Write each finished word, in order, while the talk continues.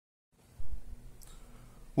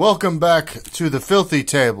Welcome back to the filthy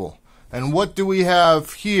table. And what do we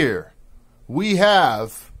have here? We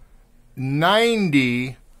have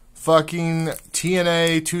 90 fucking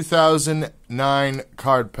TNA 2009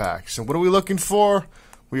 card packs. And what are we looking for?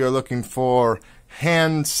 We are looking for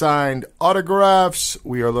hand-signed autographs.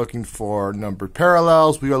 We are looking for numbered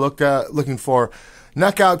parallels. We are looking for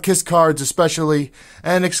knockout kiss cards especially,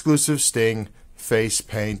 and exclusive Sting face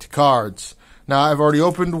paint cards. Now, I've already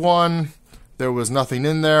opened one. There was nothing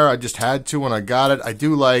in there. I just had to when I got it. I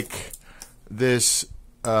do like this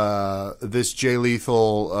Jay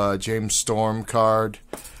Lethal James Storm card.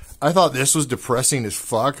 I thought this was depressing as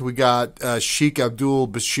fuck. We got Sheikh Abdul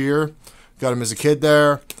Bashir. Got him as a kid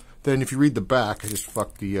there. Then if you read the back, I just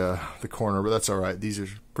fucked the corner, but that's all right. These are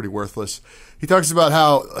pretty worthless. He talks about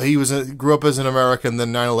how he grew up as an American,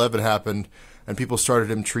 then 9/11 happened, and people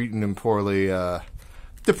started treating him poorly.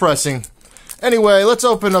 Depressing. Anyway, let's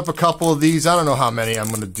open up a couple of these. I don't know how many I'm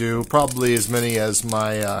going to do. Probably as many as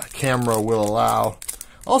my camera will allow.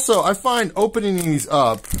 Also, I find opening these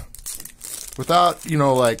up without,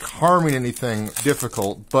 like harming anything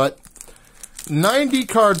difficult. But 90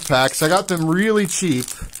 card packs, I got them really cheap.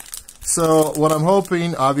 So what I'm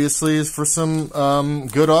hoping, obviously, is for some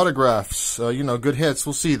good autographs. Good hits.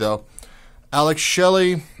 We'll see, though. Alex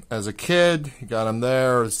Shelley, as a kid, you got him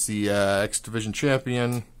there. It's the X Division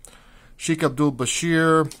champion. Sheikh Abdul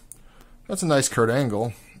Bashir, that's a nice Kurt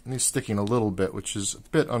Angle. He's sticking a little bit, which is a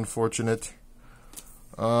bit unfortunate.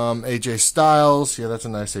 AJ Styles, yeah, that's a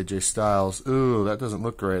nice AJ Styles. Ooh, that doesn't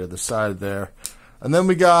look great at the side there. And then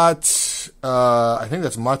we got, I think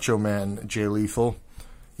that's Macho Man Jay Lethal.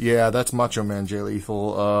 Yeah, that's Macho Man Jay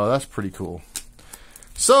Lethal. That's pretty cool.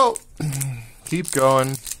 So, keep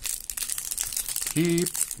going. Keep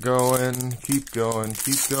going, keep going,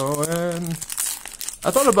 keep going. I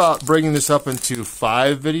thought about breaking this up into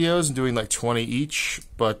 5 videos and doing like 20 each,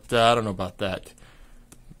 but I don't know about that.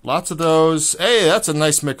 Lots of those. Hey, that's a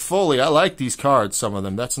nice McFoley. I like these cards, some of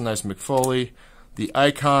them. That's a nice McFoley. The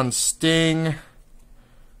Icon Sting.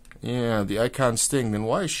 Yeah, the Icon Sting. Then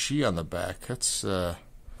why is she on the back? That's,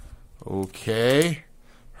 okay.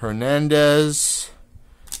 Hernandez.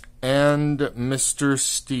 And Mr.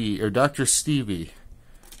 Steve, or Dr. Stevie.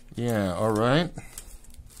 Yeah, alright.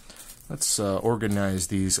 Let's organize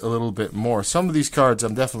these a little bit more. Some of these cards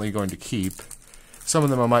I'm definitely going to keep. Some of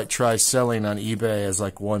them I might try selling on eBay as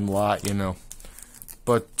like one lot,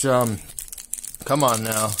 But, come on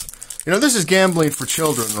now. This is gambling for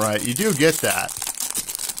children, right? You do get that.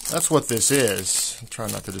 That's what this is. I'm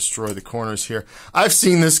trying not to destroy the corners here. I've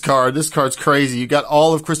seen this card. This card's crazy. You got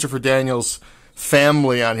all of Christopher Daniels'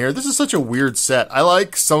 family on here. This is such a weird set. I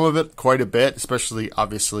like some of it quite a bit, especially,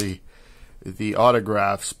 obviously, the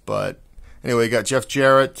autographs. But anyway, you got Jeff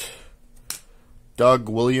Jarrett, Doug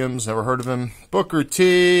Williams, never heard of him, Booker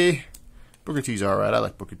T. Booker T's alright, I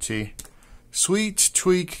like Booker T. Sweet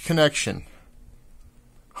Tweak Connection.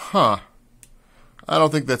 Huh. I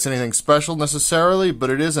don't think that's anything special necessarily, but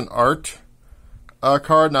it is an art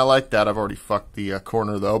card, and I like that. I've already fucked the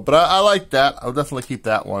corner though, but I like that. I'll definitely keep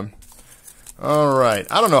that one. Alright,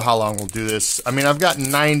 I don't know how long we'll do this. I mean, I've got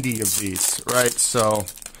 90 of these, right? So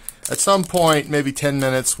at some point, maybe 10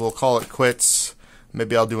 minutes, we'll call it quits.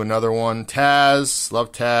 Maybe I'll do another one. Taz,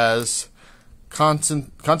 love Taz.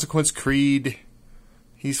 Consequence Creed,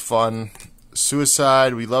 he's fun.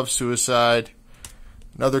 Suicide, we love Suicide.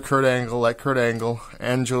 Another Kurt Angle, like Kurt Angle.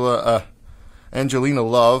 Angelina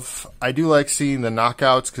Love. I do like seeing the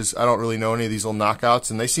knockouts because I don't really know any of these little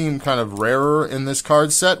knockouts, and they seem kind of rarer in this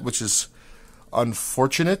card set, which is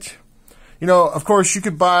unfortunate. Of course, you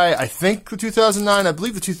could buy, I think, the 2009. I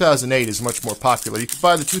believe the 2008 is much more popular. You could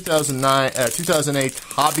buy the 2008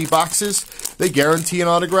 hobby boxes. They guarantee an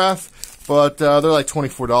autograph, but they're like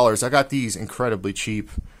 $24. I got these incredibly cheap,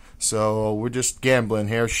 so we're just gambling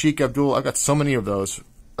here. Sheikh Abdul, I got so many of those.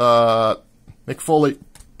 McFoley,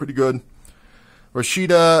 pretty good.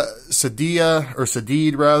 Rashida Sadia, or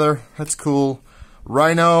Sadid, rather. That's cool.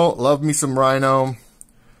 Rhino, love me some Rhino.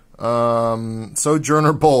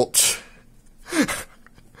 Sojourner Bolt.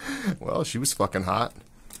 Well, she was fucking hot.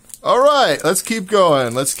 Alright, let's keep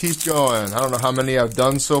going. Let's keep going. I don't know how many I've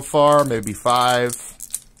done so far. Maybe 5.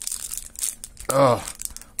 Ugh.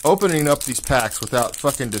 Opening up these packs without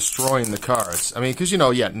fucking destroying the cards. I mean, because,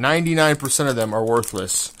 99% of them are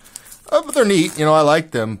worthless. But they're neat. I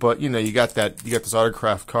like them. But, you got those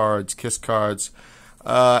autograph cards, kiss cards.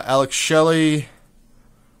 Alex Shelley.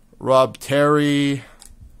 Rob Terry.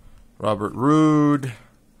 Robert Roode.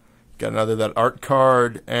 Got another that art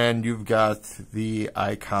card, and you've got the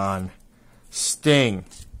Icon Sting.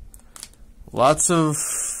 Lots of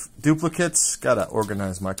duplicates. Gotta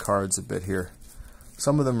organize my cards a bit here.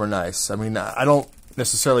 Some of them are nice. I mean, I don't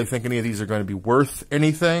necessarily think any of these are going to be worth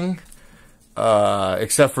anything,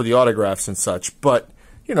 except for the autographs and such. But,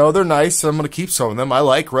 you know, they're nice. I'm going to keep some of them. I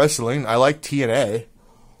like wrestling. I like TNA.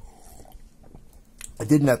 I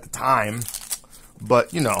didn't at the time,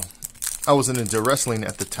 but, you know, I wasn't into wrestling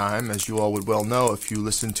at the time, as you all would well know if you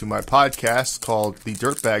listen to my podcast called The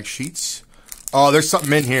Dirtbag Sheets. Oh, there's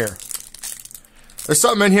something in here. There's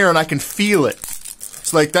something in here, and I can feel it.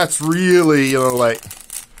 It's like, that's really, you know, like...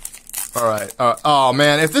 Alright, oh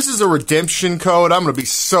man, if this is a redemption code, I'm gonna be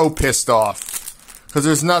so pissed off. Because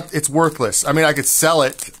there's not, it's worthless. I mean, I could sell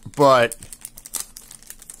it, but...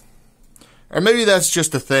 Or maybe that's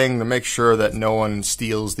just a thing to make sure that no one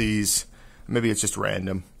steals these. Maybe it's just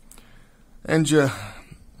random.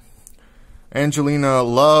 Angelina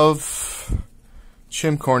Love.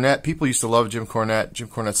 Jim Cornette. People used to love Jim Cornette. Jim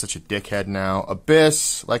Cornette's such a dickhead now.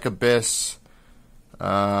 Abyss. Like Abyss.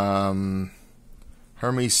 Hermes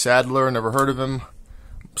Sadler. Never heard of him.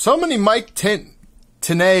 So many Mike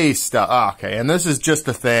Tenay stuff. Ah, okay, and this is just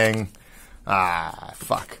a thing. Ah,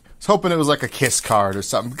 fuck. I was hoping it was like a Kiss card or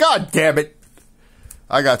something. God damn it.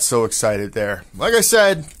 I got so excited there. Like I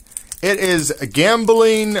said, it is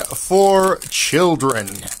gambling for children.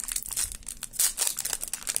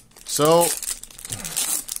 So,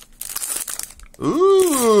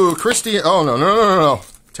 ooh, Christy. Oh, no.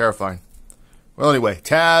 Terrifying. Well, anyway,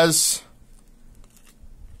 Taz.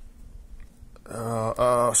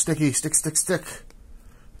 Sticky, stick.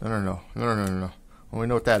 No. Well, we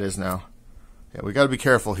know what that is now. Yeah, we got to be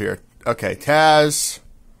careful here. Okay, Taz.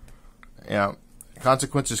 Yeah.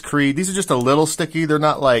 Consequences Creed. These are just a little sticky. They're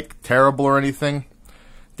not, like, terrible or anything.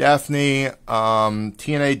 Daphne,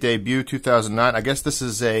 TNA debut 2009. I guess this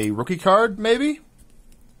is a rookie card, maybe?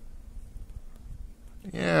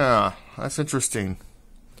 Yeah, that's interesting.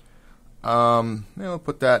 Yeah, we'll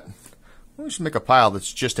put that. We should make a pile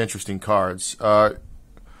that's just interesting cards.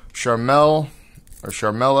 Charmella.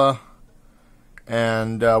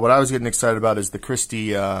 And what I was getting excited about is the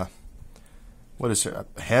Christie, what is her?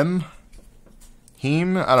 Hem?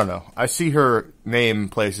 I don't know. I see her name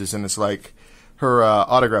places, and it's like her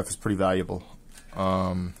autograph is pretty valuable.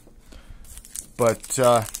 Yeah,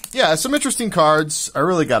 some interesting cards. I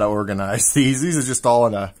really got to organize these. These are just all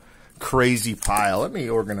in a crazy pile. Let me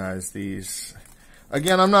organize these.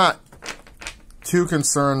 Again, I'm not too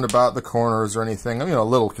concerned about the corners or anything. I'm, you know, a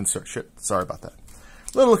little concerned. Shit, sorry about that.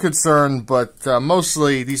 Little concerned, but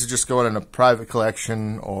mostly these are just going in a private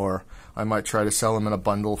collection, or I might try to sell them in a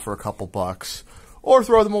bundle for a couple bucks. Or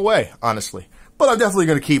throw them away, honestly. But I'm definitely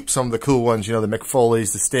going to keep some of the cool ones, you know, the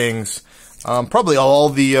McFoleys, the Stings. Probably all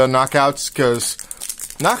the knockouts, because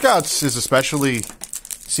knockouts is especially,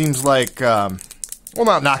 seems like, well,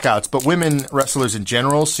 not knockouts, but women wrestlers in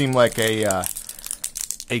general seem like a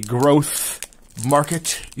growth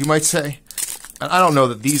market, you might say. And I don't know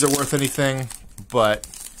that these are worth anything, but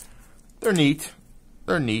they're neat.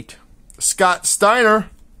 They're neat. Scott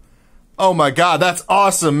Steiner. Oh my god, that's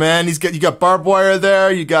awesome, man. You got barbed wire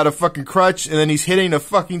there, you got a fucking crutch, and then he's hitting a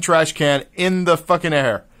fucking trash can in the fucking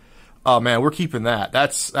air. Oh man, we're keeping that.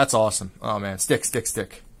 That's awesome. Oh man, stick.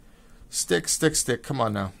 Stick. Come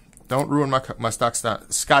on now. Don't ruin my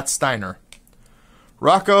Scott Steiner.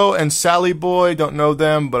 Rocco and Sally Boy, don't know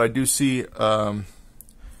them, but I do see Mick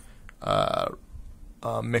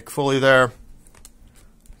Foley there.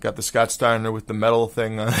 Got the Scott Steiner with the metal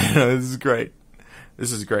thing. This is great.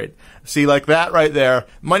 This is great. See, like that right there.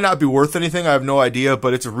 Might not be worth anything, I have no idea,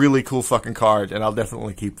 but it's a really cool fucking card, and I'll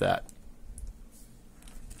definitely keep that.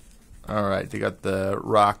 Alright, they got the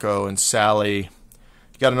Rocco and Sally. You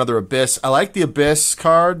got another Abyss. I like the Abyss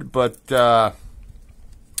card, but, you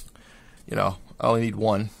know, I only need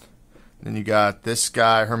one. Then you got this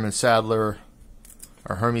guy, Hermes Sadler,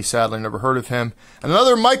 never heard of him. And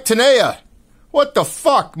another Mike Tenay. What the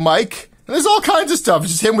fuck, Mike? And there's all kinds of stuff.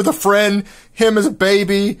 It's just him with a friend, him as a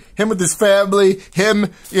baby, him with his family,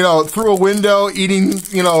 him, you know, through a window eating,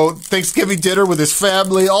 you know, Thanksgiving dinner with his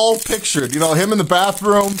family, all pictured. You know, him in the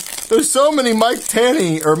bathroom. There's so many Mike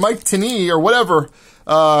Tenay or whatever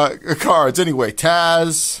cards. Anyway,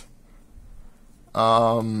 Taz.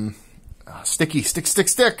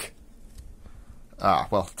 Stick.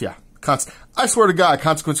 Well, yeah. I swear to God,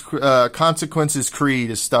 Consequences Creed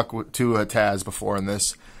is stuck to Taz before in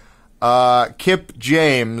this. Kip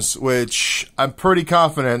James, which I'm pretty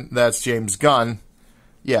confident that's James Gunn.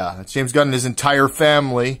 Yeah, it's James Gunn and his entire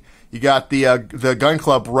family. You got the gun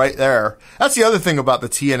club right there. That's the other thing about the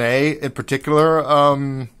TNA in particular.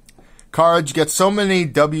 Cards, you get so many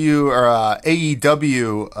AEW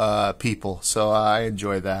people, so I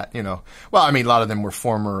enjoy that. You know, well, I mean, a lot of them were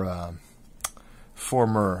former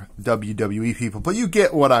former WWE people, but you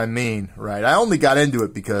get what I mean, right? I only got into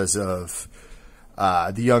it because of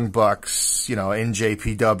the Young Bucks, you know,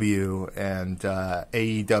 NJPW and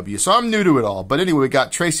AEW. So I'm new to it all. But anyway, we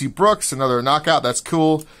got Tracy Brooks, another knockout. That's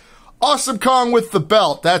cool. Awesome Kong with the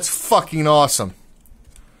belt. That's fucking awesome.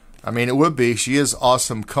 I mean, it would be. She is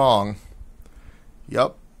Awesome Kong.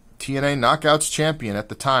 Yep. TNA Knockouts champion at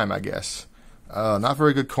the time, I guess. Not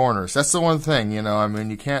very good corners. That's the one thing, you know. I mean,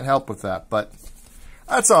 you can't help with that. But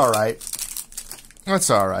that's all right. That's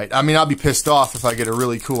all right. I mean, I'll be pissed off if I get a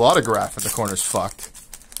really cool autograph and the corner's fucked.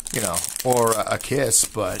 You know, or a kiss,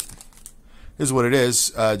 but here's what it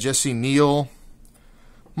is. Jesse Neal.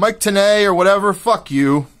 Mike Tenay or whatever. Fuck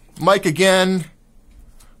you. Mike again.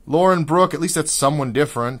 Lauren Brooke. At least that's someone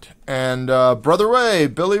different. And Brother Ray.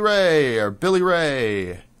 Billy Ray. Or Billy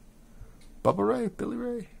Ray. Bubba Ray? Billy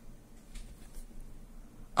Ray?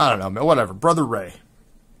 I don't know, man. Whatever. Brother Ray.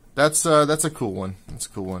 That's a cool one. That's a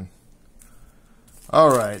cool one.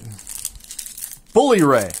 Alright. Bully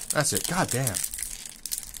Ray. That's it. God damn.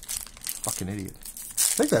 Fucking idiot.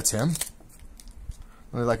 I think that's him.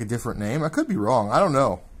 Maybe like a different name. I could be wrong. I don't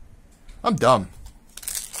know. I'm dumb.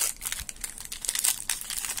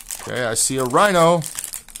 Okay, I see a Rhino.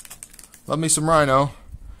 Love me some Rhino.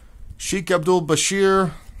 Sheikh Abdul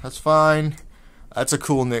Bashir. That's fine. That's a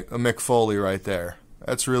cool Mick Foley right there.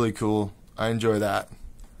 That's really cool. I enjoy that.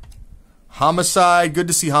 Homicide. Good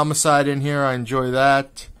to see Homicide in here. I enjoy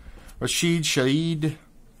that. Rashid Shaheed.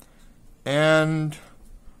 And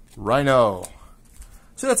Rhino.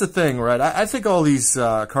 See, that's the thing, right? I think all these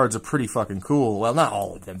cards are pretty fucking cool. Well, not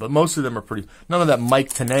all of them, but most of them are pretty... None of that Mike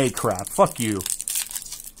Tenay crap. Fuck you.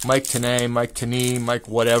 Mike Tenay, Mike Tenay, Mike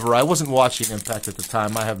whatever. I wasn't watching Impact at the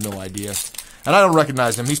time. I have no idea. And I don't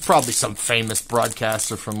recognize him. He's probably some famous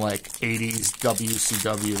broadcaster from, like, 80s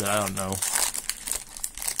WCW that I don't know.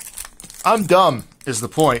 I'm dumb, is the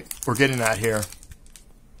point we're getting at here.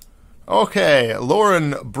 Okay,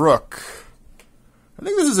 Lauren Brooke. I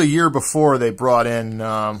think this is a year before they brought in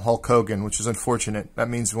Hulk Hogan, which is unfortunate. That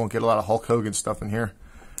means we won't get a lot of Hulk Hogan stuff in here.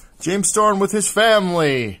 James Storm with his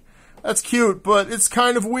family. That's cute, but it's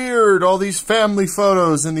kind of weird, all these family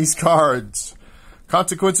photos in these cards.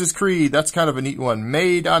 Consequences Creed, that's kind of a neat one.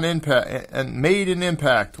 Made on Impact, and Made in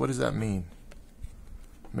Impact. What does that mean?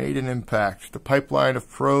 Made in Impact. The pipeline of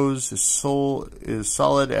pros is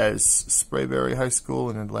solid as Sprayberry High School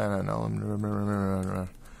in Atlanta. No,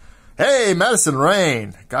 hey, Madison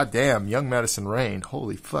Rain. Goddamn, young Madison Rain.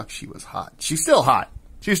 Holy fuck, she was hot. She's still hot.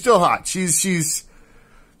 She's still hot. She's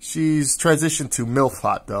transitioned to MILF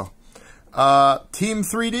hot though. Team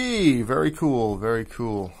 3D. Very cool. Very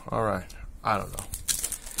cool. All right. I don't know.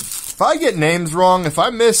 If I get names wrong, if I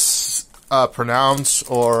mispronounce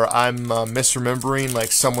or I'm misremembering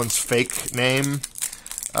like someone's fake name,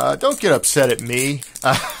 don't get upset at me.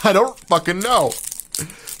 I don't fucking know.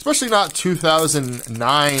 Especially not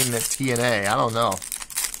 2009 TNA. I don't know.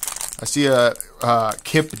 I see a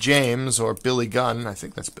Kip James or Billy Gunn. I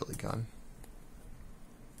think that's Billy Gunn.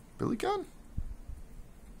 Billy Gunn?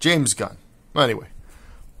 James Gunn. Well, anyway.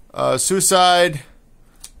 Suicide.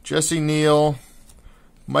 Jesse Neal.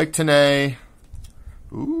 Mike Tenay.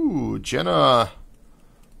 Ooh, Jenna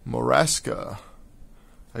Moraska.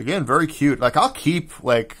 Again, very cute. Like, I'll keep,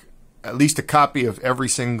 like, at least a copy of every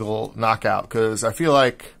single knockout, because I feel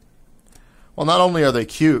like, well, not only are they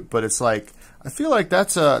cute, but it's like, I feel like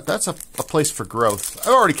that's a place for growth.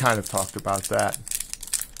 I've already kind of talked about that.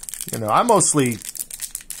 You know, I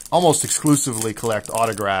almost exclusively collect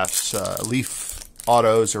autographs. Leaf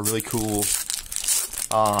autos are really cool.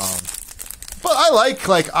 But I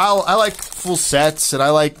like full sets, and I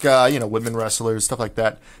like, you know, women wrestlers, stuff like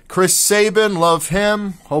that. Chris Sabin, love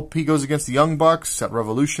him. Hope he goes against the Young Bucks at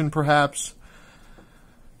Revolution, perhaps.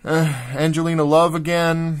 Angelina Love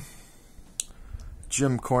again.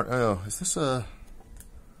 Jim Cornette. Oh, is this a...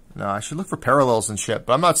 No, I should look for parallels and shit,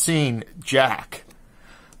 but I'm not seeing Jack.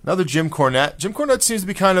 Another Jim Cornette. Jim Cornette seems to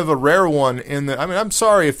be kind of a rare one in the... I mean, I'm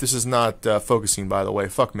sorry if this is not focusing, by the way.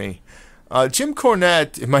 Fuck me. Jim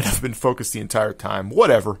Cornette, it might have been focused the entire time.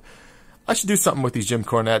 Whatever. I should do something with these Jim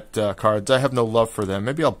Cornette cards. I have no love for them.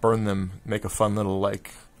 Maybe I'll burn them, make a fun little,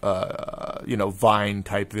 like, you know,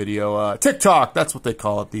 Vine-type video. TikTok, that's what they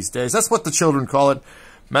call it these days. That's what the children call it.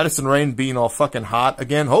 Madison Rain being all fucking hot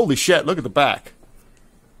again. Holy shit, look at the back.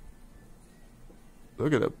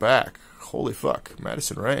 Look at the back. Holy fuck.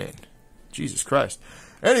 Madison Rain. Jesus Christ.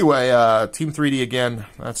 Anyway, Team 3D again.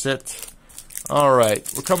 That's it.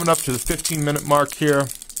 Alright, we're coming up to the 15-minute mark here.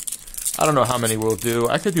 I don't know how many we'll do.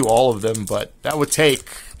 I could do all of them, but that would take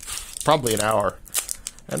probably an hour.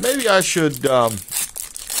 And maybe I should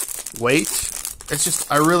wait It's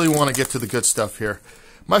just, I really want to get to the good stuff here.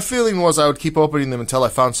 My feeling was I would keep opening them until I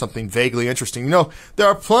found something vaguely interesting. You know, there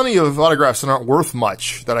are plenty of autographs that aren't worth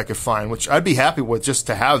much that I could find, which I'd be happy with just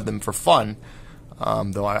to have them for fun.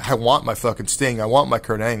 Though I want my fucking Sting. I want my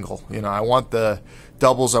Kurt Angle. You know, I want the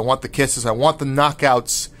doubles. I want the kisses. I want the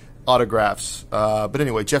knockouts autographs. But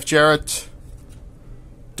anyway, Jeff Jarrett,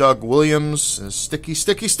 Doug Williams, sticky,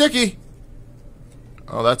 sticky, sticky.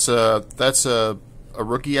 Oh, that's a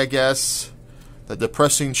rookie, I guess. The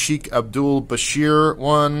depressing Sheikh Abdul Bashir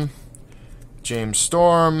one. James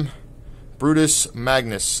Storm. Brutus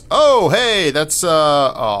Magnus. Oh, hey, that's,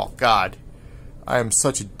 oh, God. I am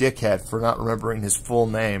such a dickhead for not remembering his full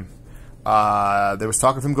name. There was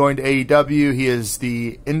talk of him going to AEW. He is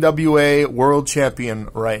the NWA World Champion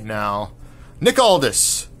right now. Nick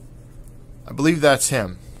Aldis. I believe that's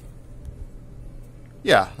him.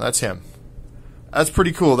 Yeah, that's him. That's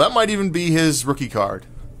pretty cool. That might even be his rookie card.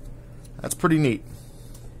 That's pretty neat.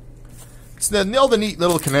 It's all the neat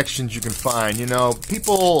little connections you can find. You know,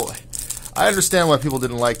 people... I understand why people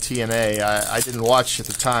didn't like TNA. I didn't watch at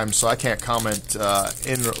the time, so I can't comment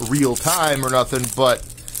in real time or nothing, but,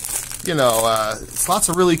 you know, it's lots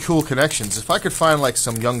of really cool connections. If I could find, like,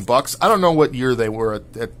 some Young Bucks, I don't know what year they were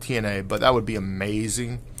at TNA, but that would be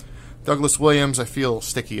amazing. Douglas Williams, I feel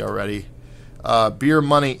sticky already. Beer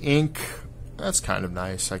Money Inc., that's kind of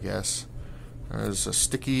nice, I guess. There's a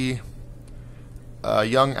sticky...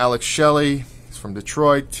 young Alex Shelley, he's from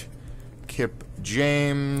Detroit. Kip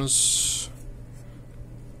James.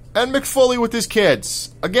 And Mick Foley with his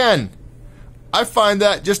kids. Again, I find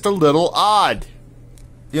that just a little odd.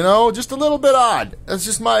 You know, just a little bit odd. That's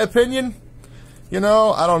just my opinion. You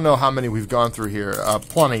know, I don't know how many we've gone through here.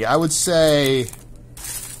 Plenty. I would say,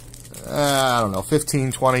 I don't know,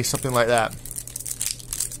 15, 20, something like that.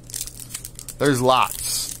 There's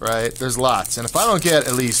lots, right? There's lots. And if I don't get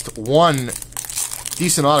at least one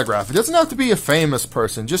decent autograph, it doesn't have to be a famous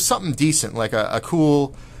person, just something decent, like a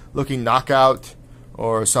cool looking knockout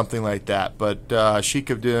or something like that. But Sheik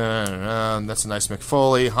of that's a nice Mick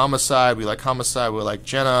Foley. Homicide, we like Homicide, we like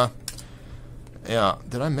Jenna. Yeah,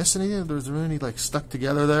 did I miss anything? Was there any like stuck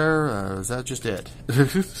together there? Or is that just it?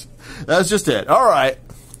 That's just it. All right.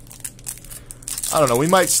 I don't know. We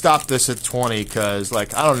might stop this at 20 because,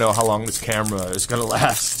 like, I don't know how long this camera is going to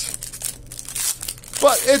last.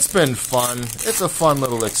 But it's been fun. It's a fun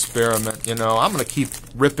little experiment, you know. I'm going to keep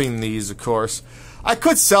ripping these, of course. I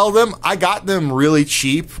could sell them. I got them really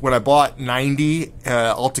cheap when I bought 90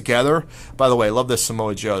 altogether. By the way, I love this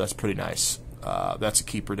Samoa Joe. That's pretty nice. That's a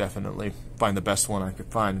keeper, definitely. Find the best one I could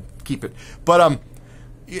find. Keep it. But,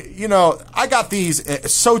 you know, I got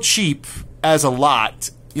these so cheap as a lot,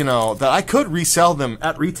 you know, that I could resell them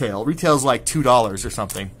at retail. Retail's like $2 or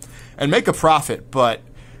something. And make a profit. But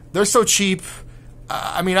they're so cheap.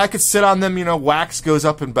 I mean, I could sit on them, you know, wax goes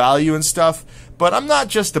up in value and stuff, but I'm not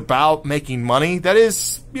just about making money. That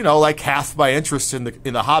is, you know, like half my interest in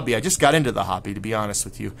the hobby. I just got into the hobby, to be honest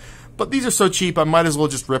with you. But these are so cheap, I might as well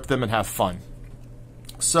just rip them and have fun.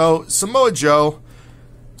 So, Samoa Joe,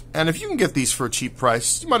 and if you can get these for a cheap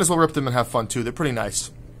price, you might as well rip them and have fun too. They're pretty nice.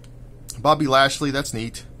 Bobby Lashley, that's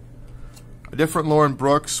neat. A different Lauren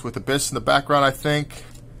Brooks with Abyss in the background, I think.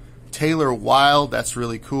 Taylor Wilde, that's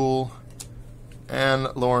really cool.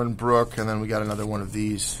 And Lauren Brooke, and then we got another one of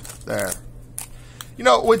these there. You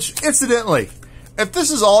know, which, incidentally, if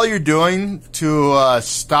this is all you're doing to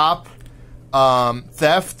stop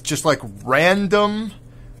theft, just like random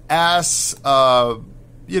ass,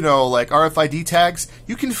 you know, like RFID tags,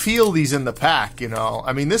 you can feel these in the pack, you know.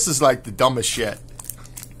 I mean, this is like the dumbest shit.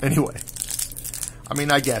 Anyway, I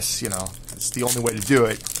mean, I guess, you know, it's the only way to do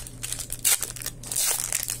it.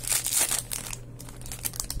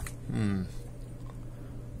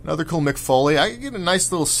 Another cool Mick Foley. I get a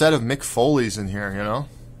nice little set of Mick Foleys in here, you know.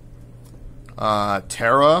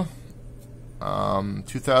 Tara,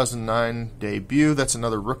 2009 debut. That's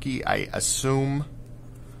another rookie, I assume.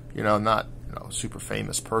 You know, not, you know, super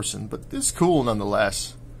famous person, but this is cool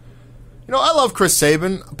nonetheless. You know, I love Chris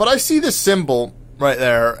Sabin, but I see this symbol right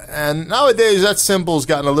there, and nowadays that symbol's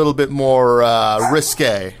gotten a little bit more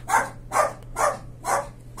risque.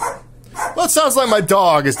 Well, it sounds like my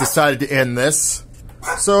dog has decided to end this.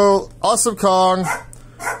 So, Awesome Kong,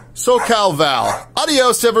 SoCal Val.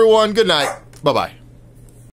 Adios, everyone. Good night. Bye-bye.